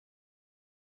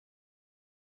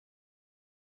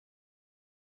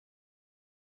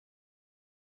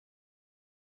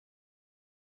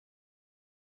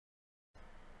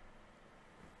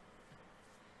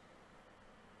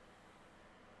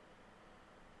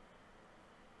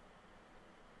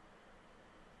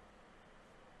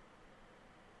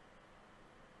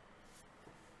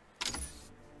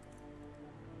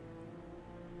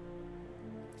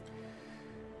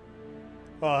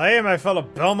Well, hey my fellow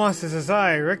Belmonts, this is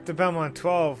I, Rick the Belmont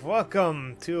 12.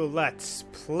 Welcome to Let's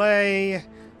Play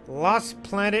Lost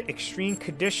Planet Extreme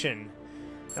Condition.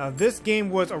 Now, this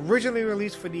game was originally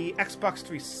released for the Xbox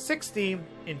 360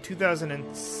 in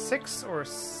 2006 or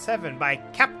 7 by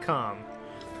Capcom.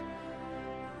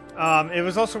 It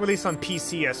was also released on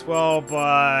PC as well,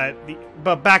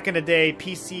 but back in the day,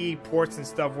 PC ports and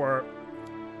stuff were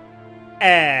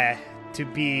to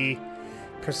be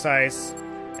precise.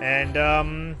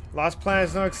 And, Lost Planet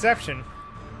is no exception.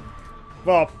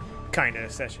 Well, kind of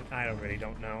exception. I really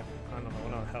don't know. I don't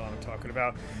know what the hell I'm talking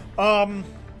about.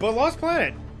 But Lost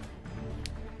Planet.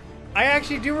 I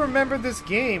actually do remember this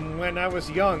game when I was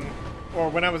young, or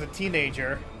when I was a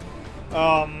teenager.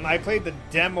 I played the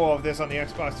demo of this on the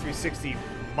Xbox 360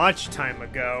 much time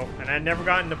ago, and I'd never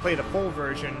gotten to play the full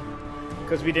version,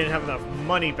 because we didn't have enough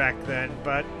money back then.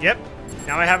 But, yep,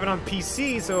 now I have it on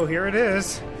PC, so here it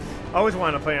is. I always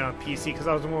wanted to play it on PC because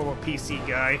I was more of a PC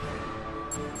guy.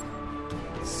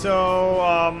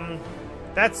 So,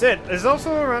 that's it. It's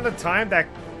also around the time that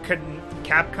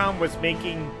Capcom was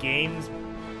making games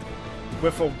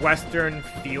with a Western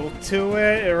feel to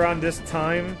it. Around this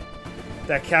time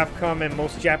that Capcom and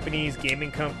most Japanese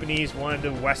gaming companies wanted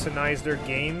to Westernize their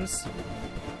games,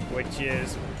 which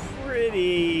is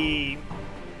pretty...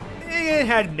 It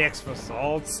had mixed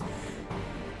results.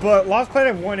 But Lost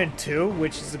Planet 1 and 2,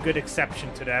 which is a good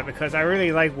exception to that, because I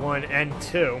really like 1 and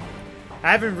 2. I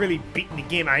haven't really beaten the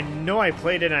game. I know I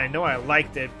played it and I know I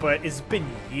liked it, but it's been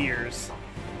years.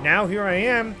 Now here I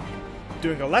am,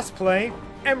 doing a Let's Play,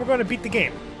 and we're going to beat the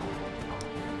game.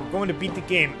 We're going to beat the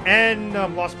game, and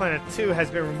Lost Planet 2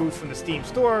 has been removed from the Steam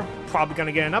store. Probably going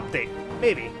to get an update.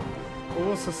 Maybe. But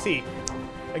we'll also see.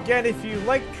 Again, if you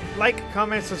like,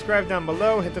 comment, subscribe down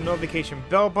below, hit the notification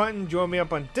bell button, join me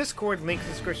up on Discord, link in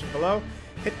the description below,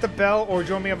 hit the bell or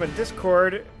join me up on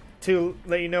Discord to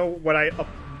let you know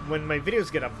when my videos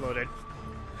get uploaded.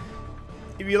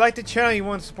 If you like the channel and you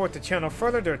want to support the channel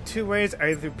further, there are two ways,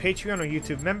 either through Patreon or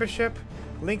YouTube membership.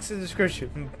 Links in the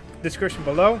description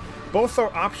below. Both are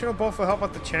optional, both will help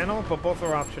out the channel, but both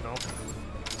are optional.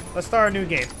 Let's start a new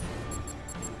game.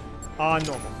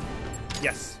 Normal.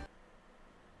 Yes.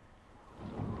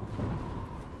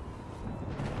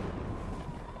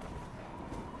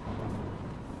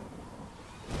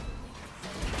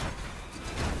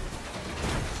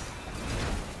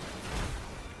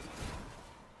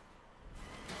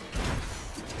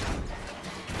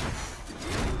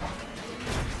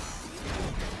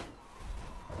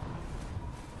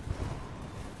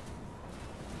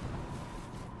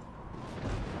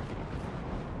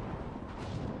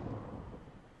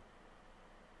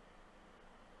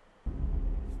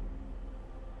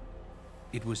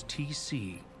 It was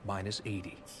TC minus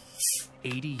 80.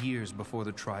 80 years before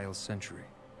the trial century.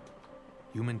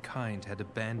 Humankind had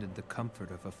abandoned the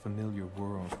comfort of a familiar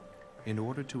world in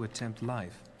order to attempt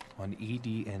life on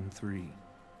EDN-3.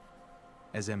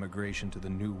 As emigration to the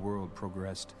new world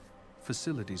progressed,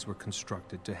 facilities were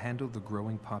constructed to handle the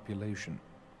growing population,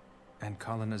 and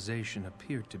colonization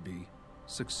appeared to be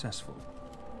successful.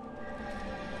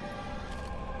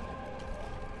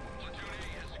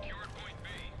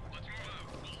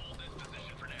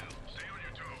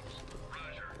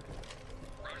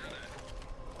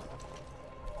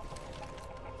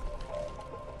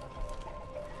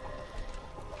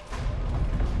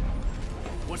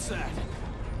 What's that?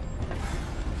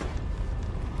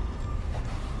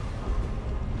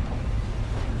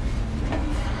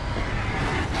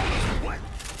 What?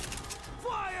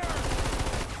 Fire!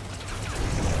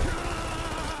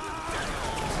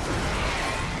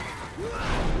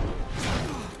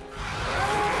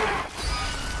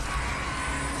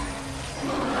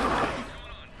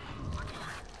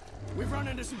 We've run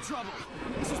into some trouble.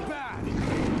 This is bad.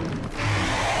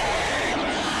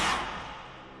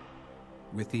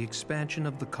 With the expansion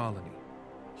of the colony,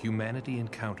 humanity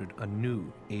encountered a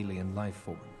new alien life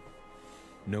form.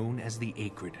 Known as the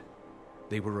Akrid,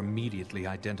 they were immediately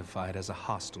identified as a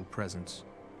hostile presence.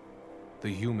 The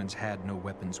humans had no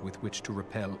weapons with which to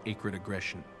repel Akrid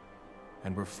aggression,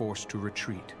 and were forced to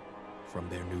retreat from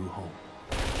their new home.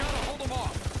 Gotta hold them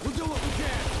off. We'll do what we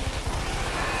can.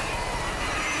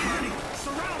 Ready?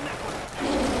 Surround that one.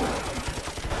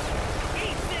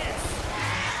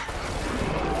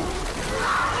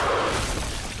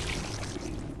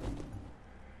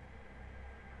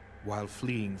 While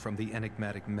fleeing from the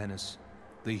enigmatic menace,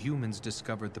 the humans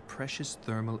discovered the precious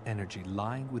thermal energy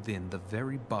lying within the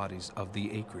very bodies of the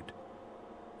Akrid.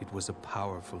 It was a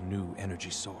powerful new energy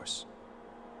source.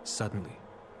 Suddenly,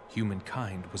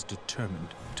 humankind was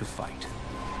determined to fight.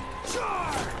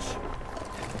 Charge!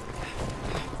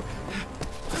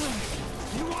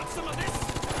 some of this?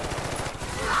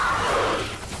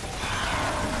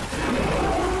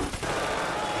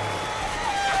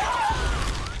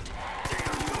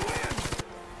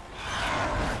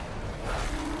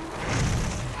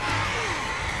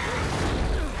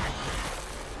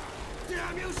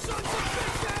 Damn you sons of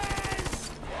bitches!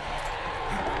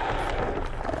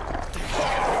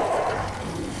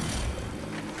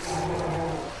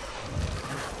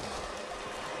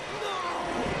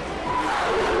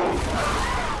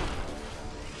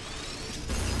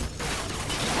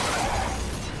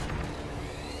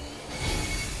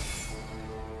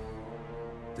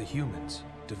 The humans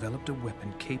developed a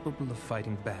weapon capable of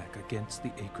fighting back against the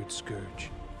Akrid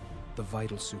Scourge, the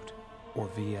Vital Suit, or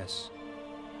VS.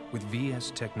 With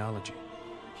VS technology,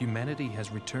 humanity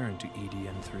has returned to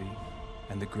EDN-3,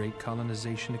 and the great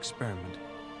colonization experiment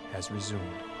has resumed.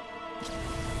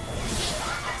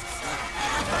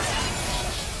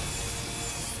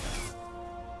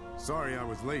 Sorry I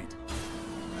was late.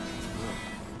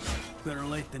 Better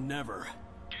late than never.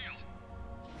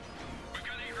 We've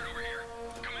got Akrid over here.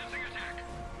 Commencing attack.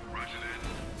 Roger that.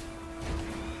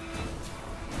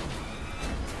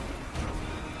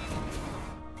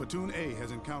 Platoon A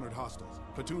has encountered hostiles.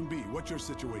 Platoon B, what's your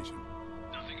situation?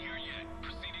 Nothing here yet.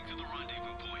 Proceeding to the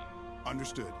rendezvous point.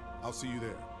 Understood. I'll see you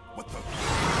there. What the?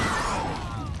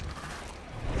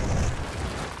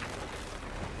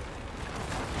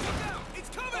 Look out! It's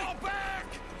coming! Fall back!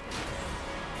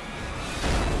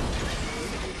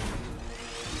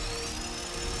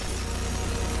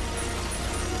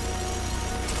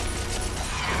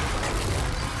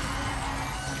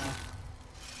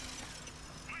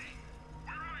 Wait!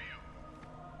 Where are you?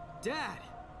 Dad!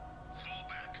 Fall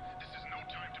back. This is no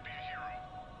time to be a hero.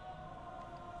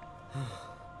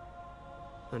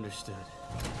 Understood.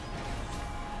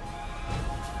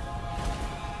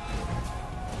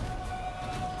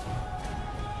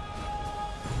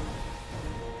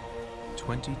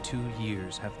 22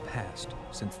 years have passed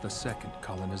since the second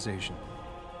colonization.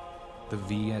 The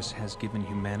VS has given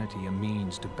humanity a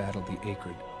means to battle the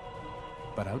Akrid.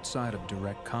 But outside of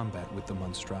direct combat with the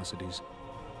monstrosities,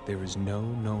 there is no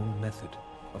known method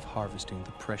of harvesting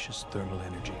the precious thermal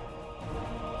energy.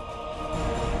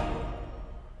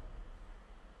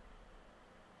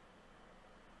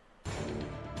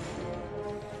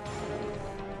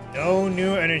 No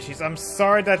new energies. I'm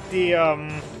sorry that the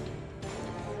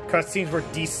cutscenes were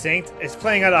desynced. It's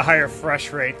playing at a higher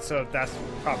fresh rate, so that's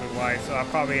probably why. So I'll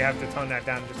probably have to tone that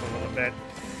down just a little bit.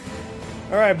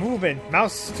 Alright, movement.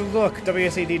 Mouse to look,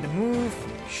 WSAD to move.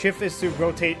 Shift is to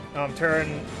rotate, turn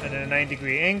at a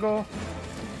 90-degree angle.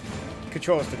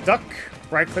 Control is to duck.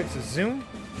 Right click to zoom.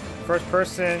 First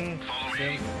person,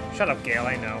 zoom. Shut up, Gale,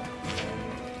 I know.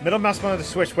 Middle mouse button to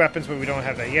switch weapons, but we don't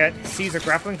have that yet. C is a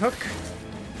grappling hook.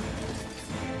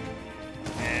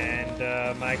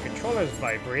 And my controller is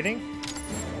vibrating.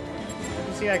 Let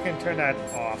me see if I can turn that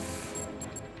off.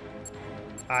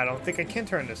 I don't think I can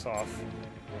turn this off.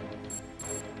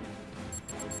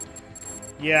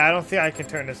 Yeah, I don't think I can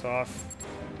turn this off.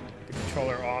 The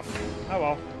controller off. Oh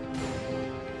well.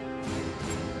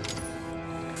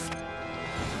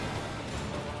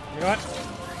 You know what?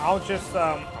 I'll just,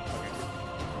 unplug it.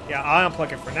 Yeah, I'll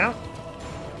unplug it for now.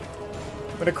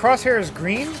 When the crosshair is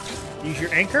green, use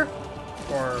your anchor,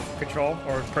 or control,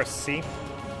 or press C.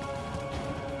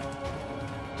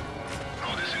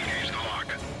 I'll disengage the lock.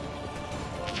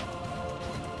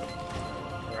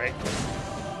 Right.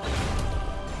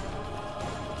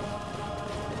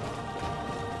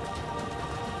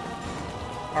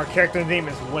 Our character's name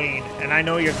is Wayne, and I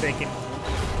know you're thinking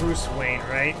Bruce Wayne,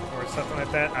 right? Or something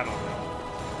like that? I don't know.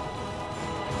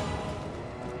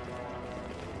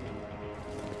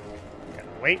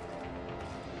 Gotta wait.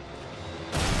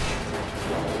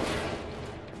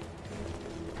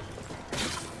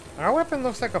 Our weapon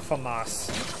looks like a FAMAS.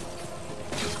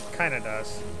 Kinda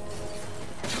does.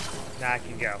 Now I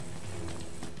can go.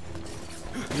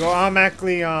 You'll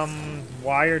automatically,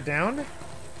 wire down.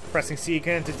 Pressing C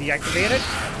again to deactivate it.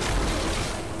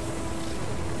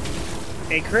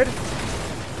 Akrid.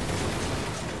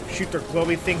 Shoot their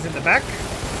glowy things in the back.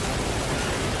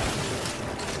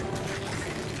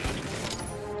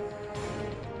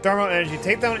 Thermal energy.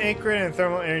 Take down Akrid, and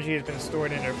thermal energy has been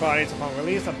stored in their bodies upon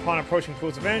release. Upon approaching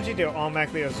pools of energy, they will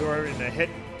automatically absorb in the hit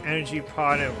energy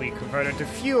pod and will be converted to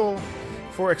fuel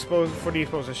for the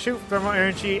explosive shoot. Thermal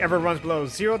energy ever runs below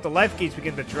 0, the life gauge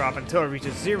begins to drop until it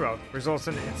reaches 0, results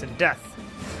in instant death.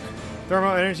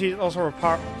 Thermal energy is also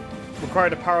required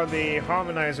to power the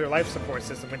harmonizer life support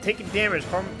system. When taking damage,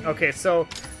 okay, so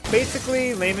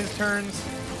basically, layman's terms,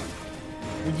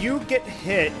 when you get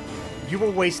hit, you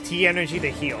will waste T energy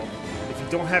to heal. If you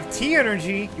don't have T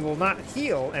energy, you will not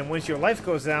heal, and once your life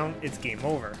goes down, it's game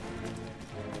over.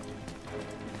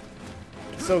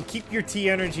 So keep your T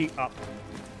energy up.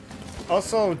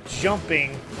 Also,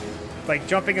 jumping, like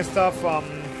jumping and stuff,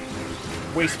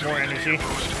 waste more energy.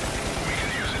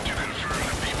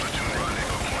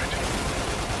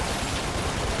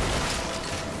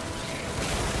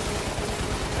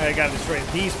 I gotta destroy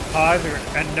these pods, or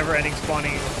never-ending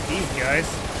spawning with these guys.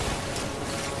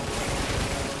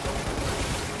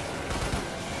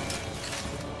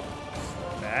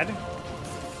 Bad.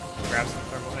 Grab some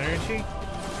thermal energy.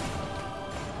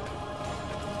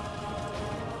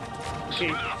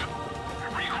 Okay.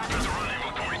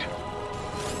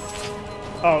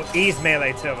 Oh, E's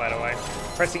melee too, by the way.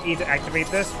 Pressing E to activate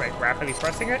this, right? Rapidly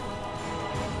pressing it.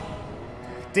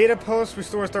 Data post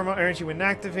restores thermal energy when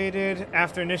activated.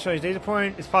 After initializing data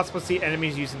point, it's possible to see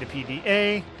enemies using the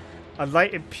PDA. A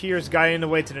light appears guiding the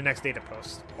way to the next data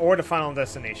post, or the final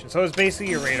destination. So it's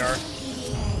basically your radar,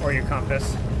 or your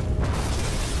compass.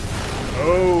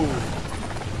 Oh.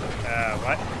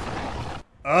 What?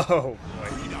 Oh, boy.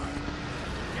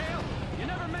 Gale, you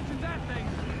never mentioned that thing.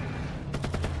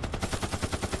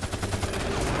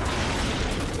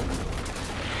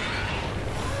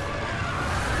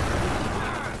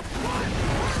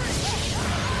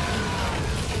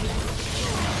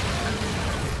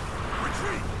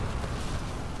 Retreat!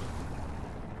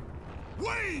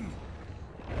 Wayne!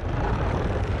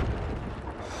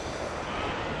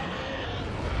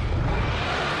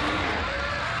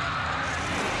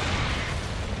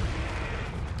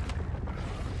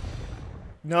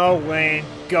 No, Wayne,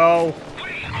 go.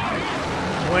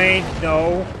 Wayne,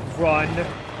 no, run.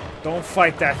 Don't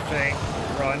fight that thing.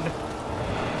 Run.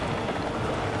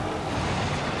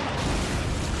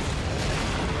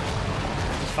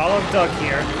 Follow Doug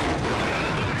here.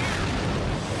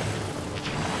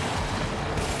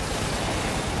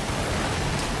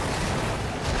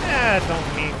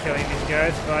 Don't mean killing these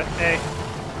guys, but hey,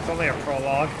 it's only a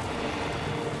prologue.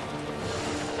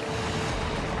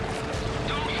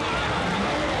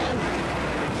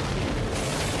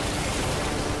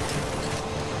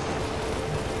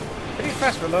 Pretty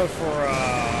fast reload for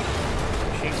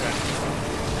machine gun.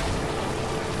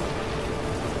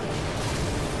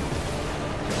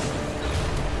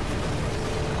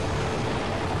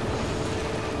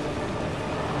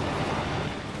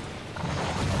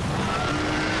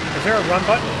 Is there a run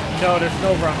button? No, there's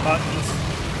no run buttons.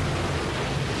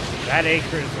 That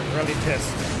Akrid is really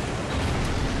pissed.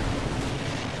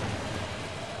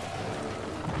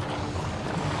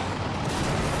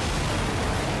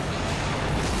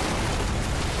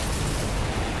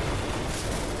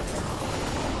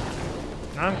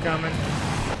 I'm coming.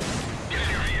 Get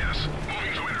your ES.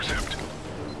 Moving to intercept.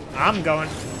 I'm going.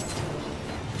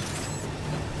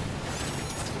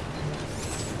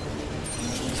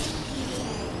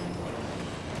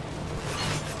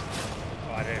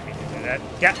 Oh, I didn't mean to do that.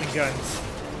 Gatling guns.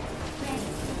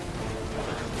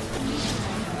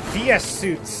 VS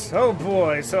suits. Oh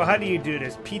boy. So how do you do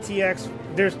this? PTX.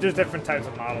 There's different types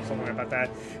of models. Don't worry about that.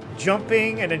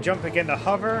 Jumping and then jump again to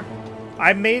hover.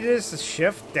 I made this a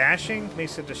shift, dashing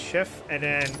makes it a shift, and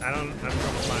then I'm trying to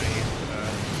use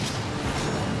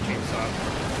chainsaw.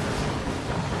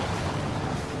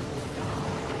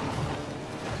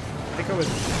 I think it was,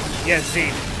 yeah,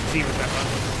 Z was that one.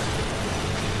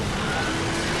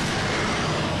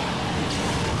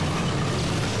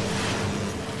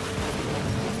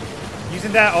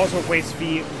 Using that also wastes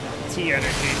T energy,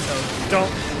 so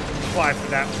don't fly for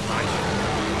that much.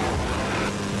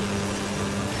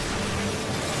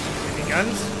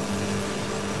 Guns.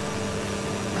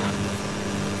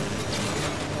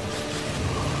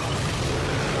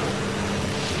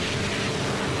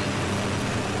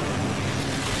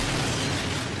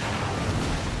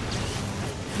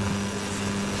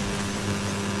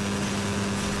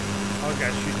 Oh,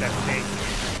 gotta shoot that big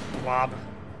blob.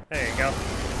 There you go.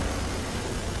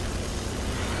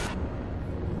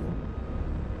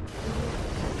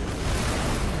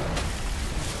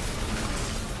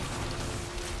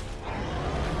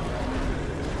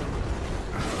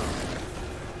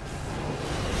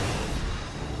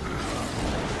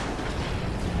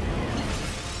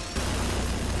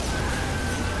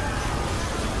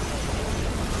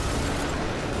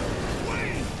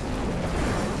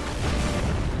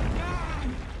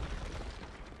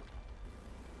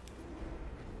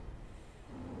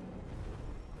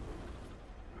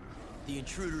 The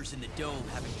intruders in the dome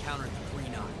have encountered the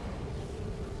Green Eye.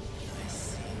 I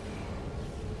see.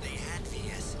 They had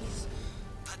VSs,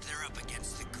 but they're up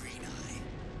against the Green Eye.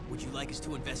 Would you like us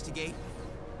to investigate?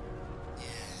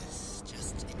 Yes,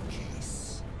 just in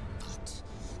case. But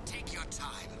take your time.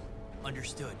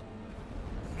 Understood.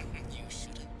 You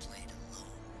should have played alone.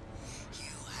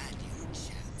 You had your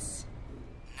chance.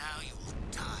 Now you will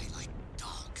die like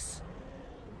dogs.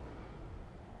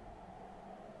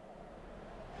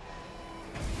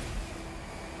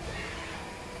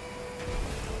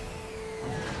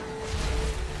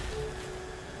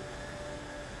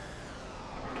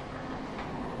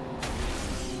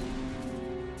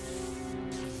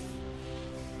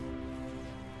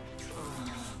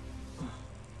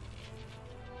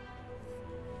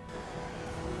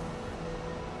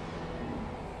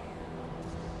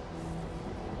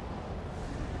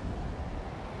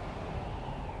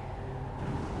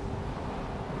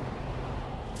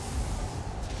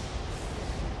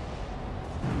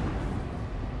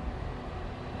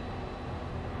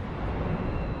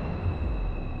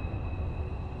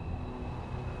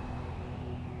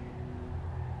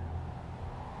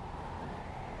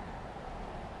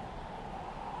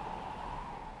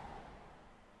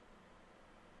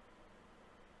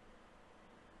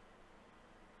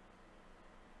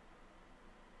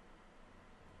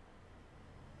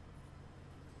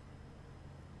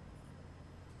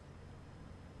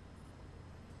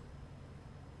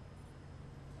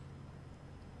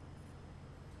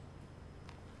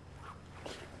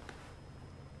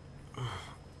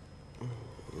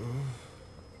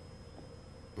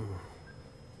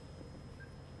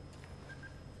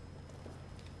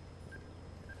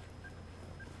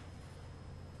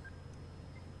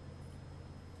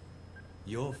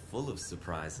 You're full of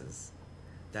surprises.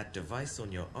 That device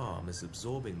on your arm is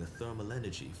absorbing the thermal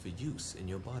energy for use in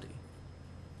your body.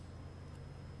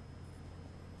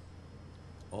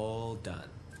 All done.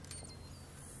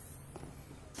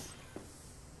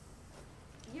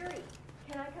 Yuri,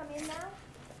 can I come in now?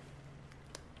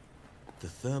 The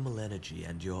thermal energy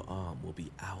and your arm will be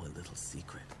our little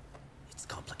secret. It's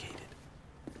complicated.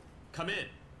 Come in.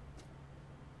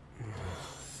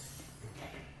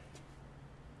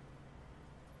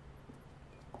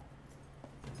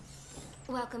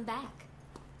 Welcome back.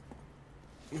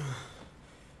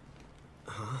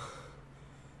 Huh?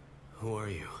 Who are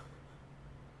you?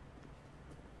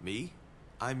 Me?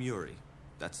 I'm Yuri.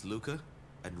 That's Luca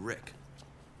and Rick.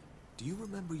 Do you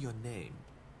remember your name?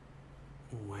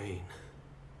 Wayne.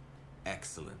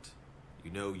 Excellent.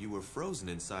 You know, you were frozen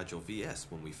inside your VS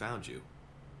when we found you.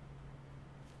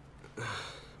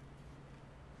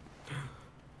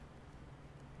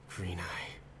 Green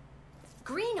Eye.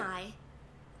 Green Eye?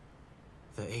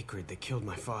 The Akrid that killed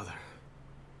my father.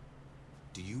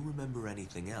 Do you remember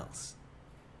anything else?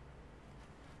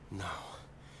 No.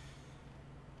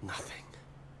 Nothing.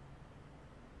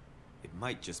 It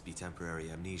might just be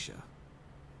temporary amnesia.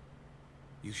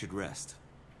 You should rest.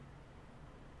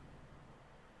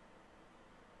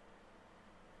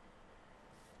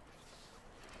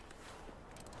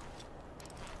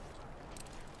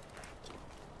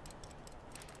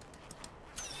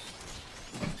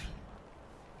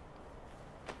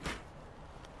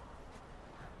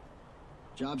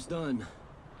 Job's done.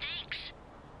 Thanks.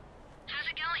 How's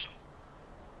it going?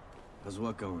 How's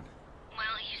what going?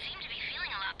 Well, you seem to be feeling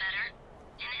a lot better.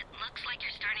 And it looks like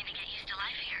you're starting to get used to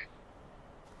life here.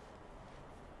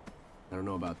 I don't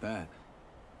know about that.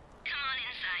 Come on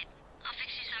inside. I'll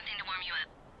fix you something to warm you up.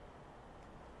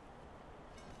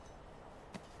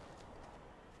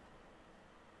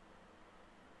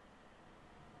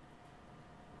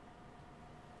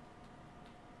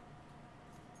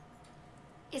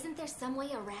 Isn't there some way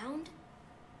around?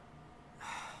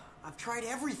 I've tried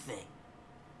everything.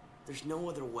 There's no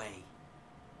other way.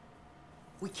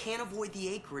 We can't avoid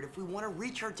the Akrid if we want to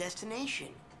reach our destination.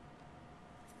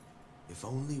 If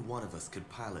only one of us could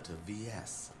pilot a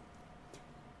VS.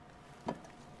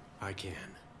 I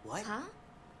can. What? Huh?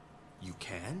 You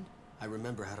can? I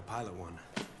remember how to pilot one.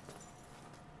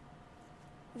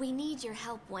 We need your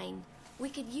help, Wayne. We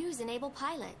could use an able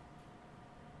pilot.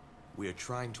 We are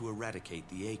trying to eradicate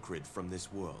the Akrid from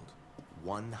this world,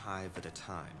 one hive at a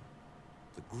time.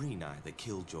 The Green Eye that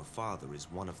killed your father is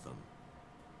one of them.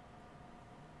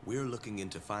 We're looking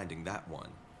into finding that one,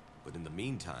 but in the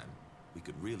meantime, we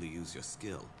could really use your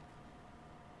skill.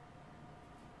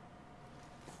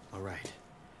 All right.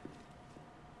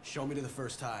 Show me to the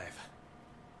first hive.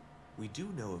 We do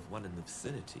know of one in the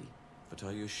vicinity, but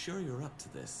are you sure you're up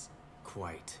to this?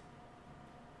 Quite.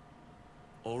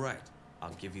 All right,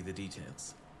 I'll give you the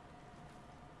details.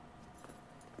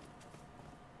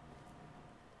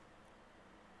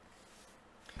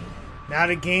 Now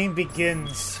the game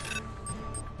begins.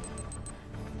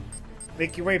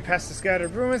 Make your way past the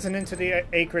scattered ruins and into the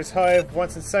Akrid's hive.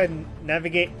 Once inside,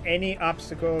 navigate any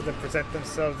obstacle that present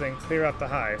themselves and clear out the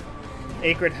hive.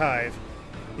 Akrid hive.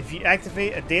 If you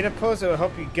activate a data post, it will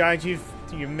help you guide you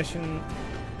to your mission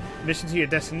to your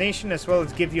destination, as well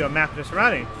as give you a map of the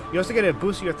surrounding. You also get a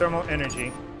boost to your thermal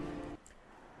energy.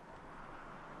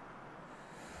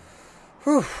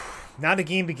 Whew. Now the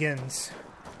game begins.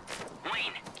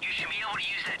 Wayne, you should be able to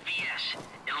use that VS.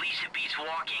 At least it beats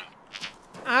walking.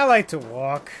 I like to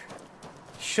walk.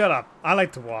 Shut up. I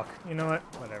like to walk. You know what?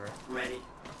 Whatever. Ready.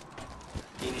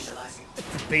 Initializing.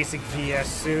 It's a basic VS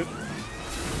suit.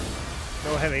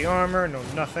 No heavy armor, no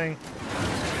nothing.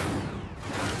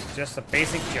 Just a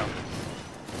basic jump.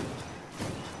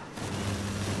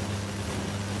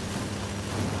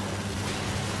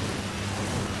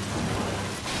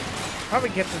 Probably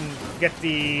get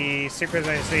the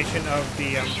synchronization of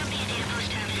the. There should be a data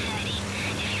post in the vicinity.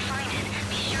 If you find it,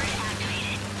 be sure to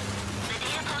activate it. The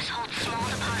data post holds small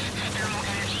deposits of thermal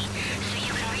energy, so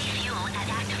you can refuel at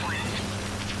active ones.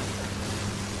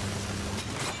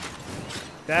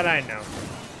 That I know.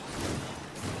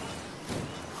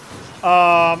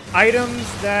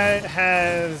 Items that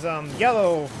has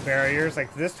yellow barriers,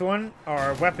 like this one,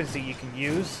 are weapons that you can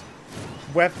use.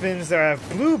 Weapons that have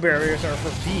blue barriers are for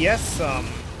VS armor.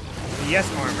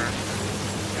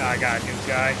 I got a new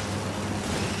guy.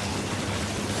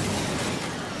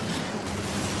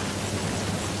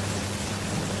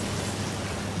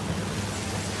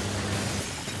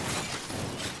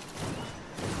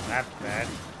 Not bad.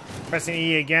 Pressing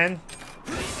E again.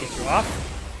 Get you off.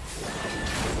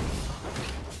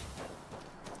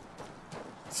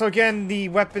 So again, the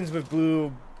weapons with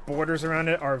blue borders around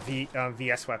it are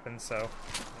VS weapons, so there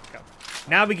we go.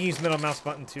 Now we can use middle mouse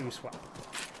button to swap.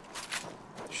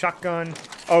 Shotgun.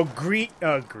 Oh, green.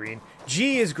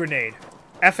 G is grenade.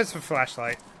 F is for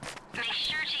flashlight. Make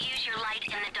sure to use your light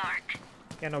in the dark.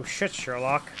 Yeah, no shit,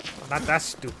 Sherlock. I'm not that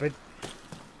stupid.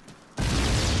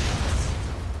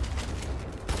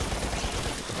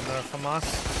 Another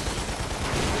FAMAS.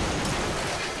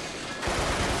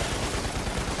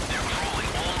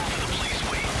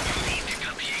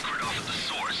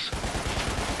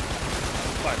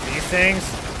 What, these things?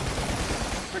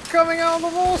 They're coming out of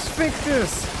the wall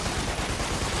sphincters!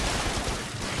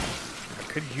 I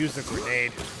could use a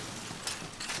grenade.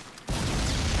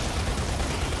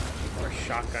 Or a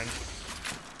shotgun.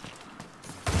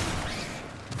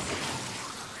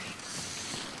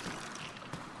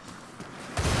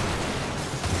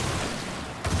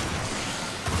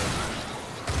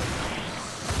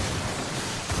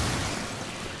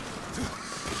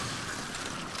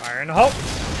 Fire in the hole!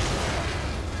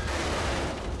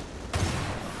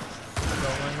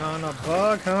 Going on a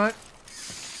bug hunt.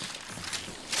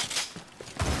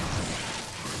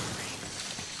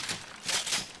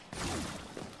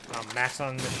 Oh, max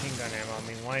on machine gun ammo. I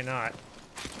mean, why not?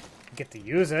 Get to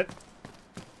use it.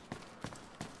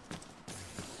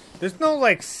 There's no,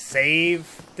 like, save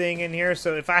thing in here,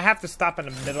 so if I have to stop in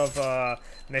the middle of a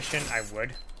mission, I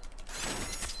would.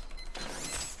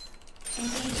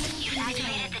 You've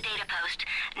activated the data post.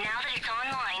 Now that it's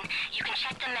online, you can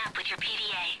check the map with your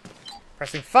PDA.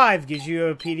 Pressing 5 gives you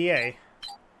a PDA.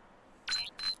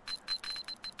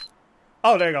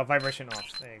 Oh, there you go. Vibration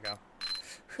off. There you go.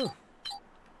 Whew.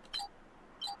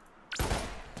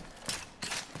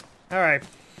 Alright.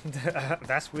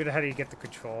 That's weird. How do you get the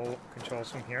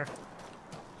controls from here?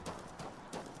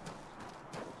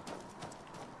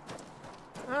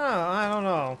 Oh, I don't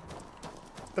know.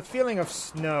 The feeling of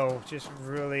snow just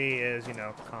really is, you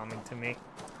know, calming to me.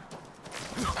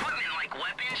 Equipment like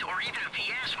weapons or even a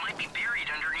VS might be buried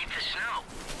underneath the snow.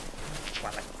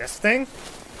 What, like this thing?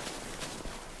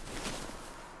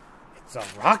 It's a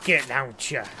rocket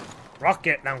launcher.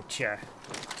 Rocket launcher.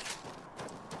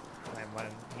 I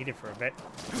might need it for a bit.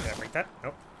 Did I break that?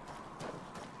 Nope.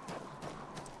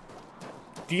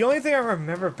 The only thing I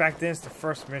remember back then is the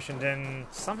first mission, then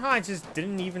somehow I just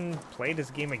didn't even play this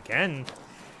game again.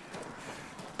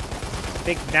 I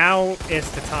think now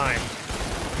is the time.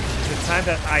 The time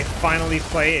that I finally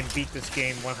play and beat this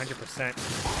game 100%.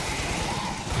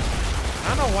 I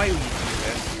don't know why we do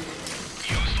this.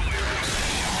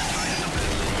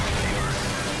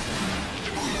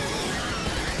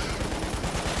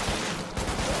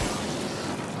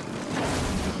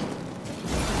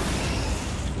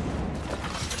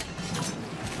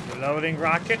 Reloading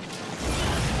rocket.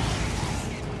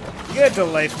 You get a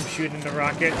delay from shooting the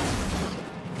rocket.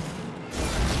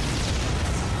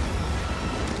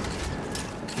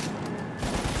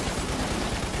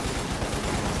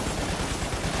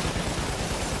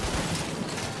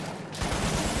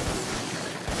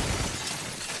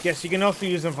 Yes, you can also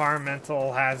use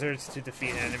environmental hazards to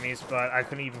defeat enemies, but I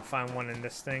couldn't even find one in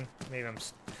this thing. Maybe I'm...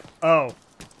 Oh.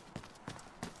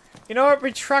 You know what?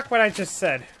 Retract what I just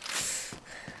said.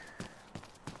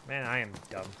 Man, I am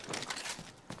dumb.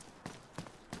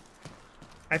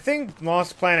 I think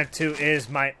Lost Planet 2 is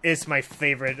my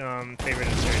favorite favorite in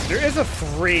the series. There is a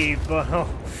 3, but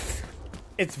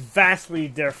it's vastly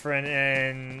different,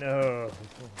 and I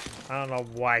don't know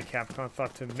why Capcom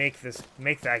thought to make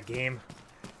that game.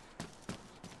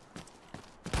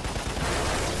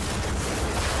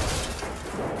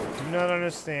 Do not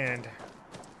understand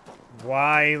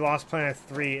why Lost Planet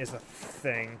 3 is a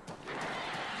thing.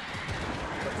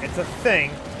 But it's a thing.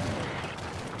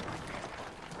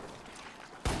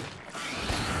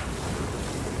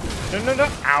 No.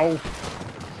 Ow. Load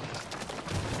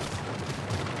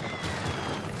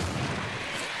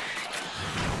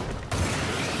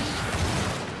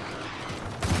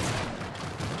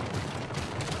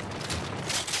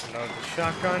the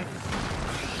shotgun.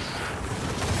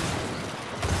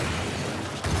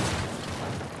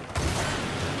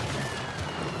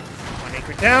 One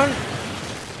Akrid down.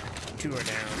 2 are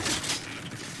down.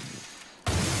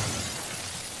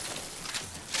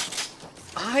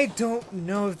 I don't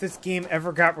know if this game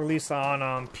ever got released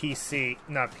on PC.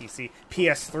 Not PC.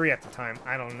 PS3 at the time.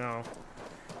 I don't know.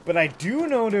 But I do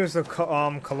know there's a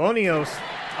Colonials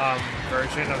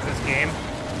version of this game.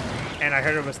 And I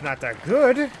heard it was not that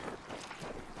good.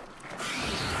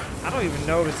 I don't even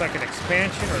know if it's like an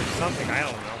expansion or something. I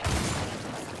don't know.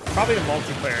 Probably the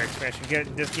multiplayer expansion.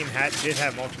 This game did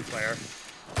have multiplayer.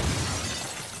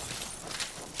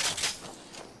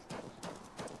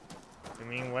 I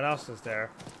mean, what else is there?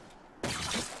 The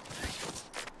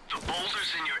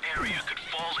boulders in your area could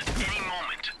fall at any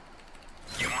moment.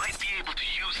 You might be able to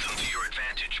use them to your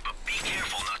advantage, but be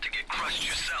careful not to get crushed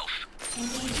yourself.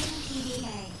 Engaging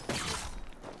PDA.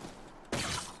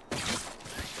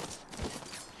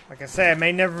 Like I say, it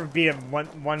may never be a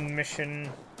one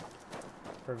mission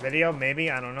per video.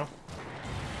 Maybe, I don't know.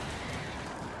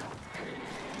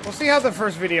 We'll see how the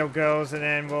first video goes, and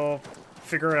then we'll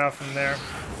figure it out from there.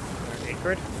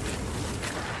 Akrid.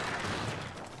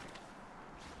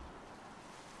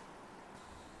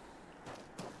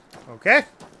 Okay.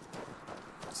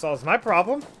 Solves my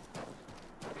problem.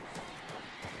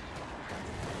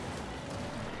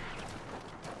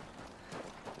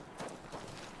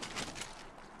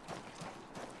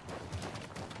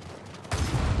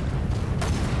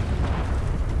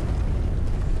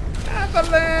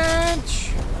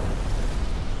 Avalanche!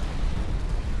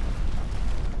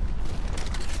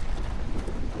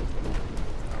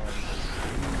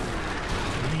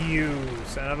 You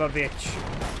son of a bitch.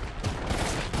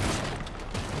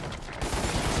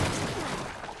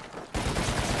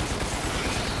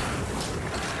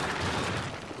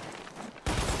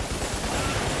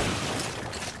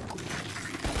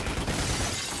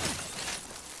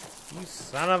 You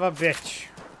son of a bitch.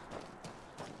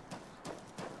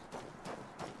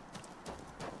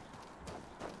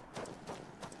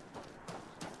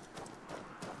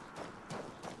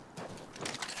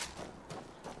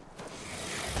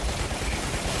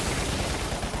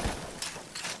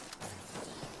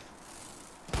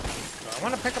 I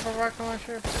want to pick up a rocket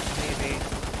launcher? Maybe.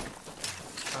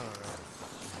 I don't know.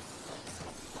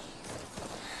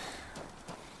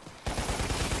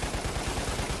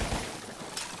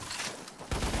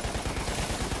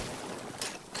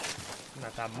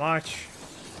 Not that much.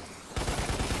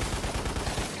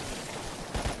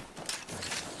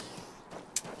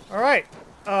 Alright.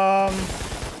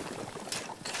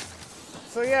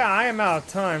 So yeah, I am out of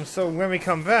time. So when we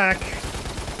come back,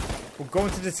 we'll go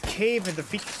into this cave and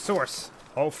defeat the source.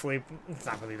 Hopefully, it's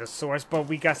not really the source, but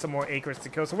we got some more Akrids to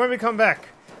kill. So when we come back,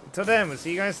 until then, we'll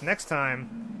see you guys next time.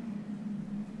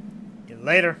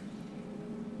 Later.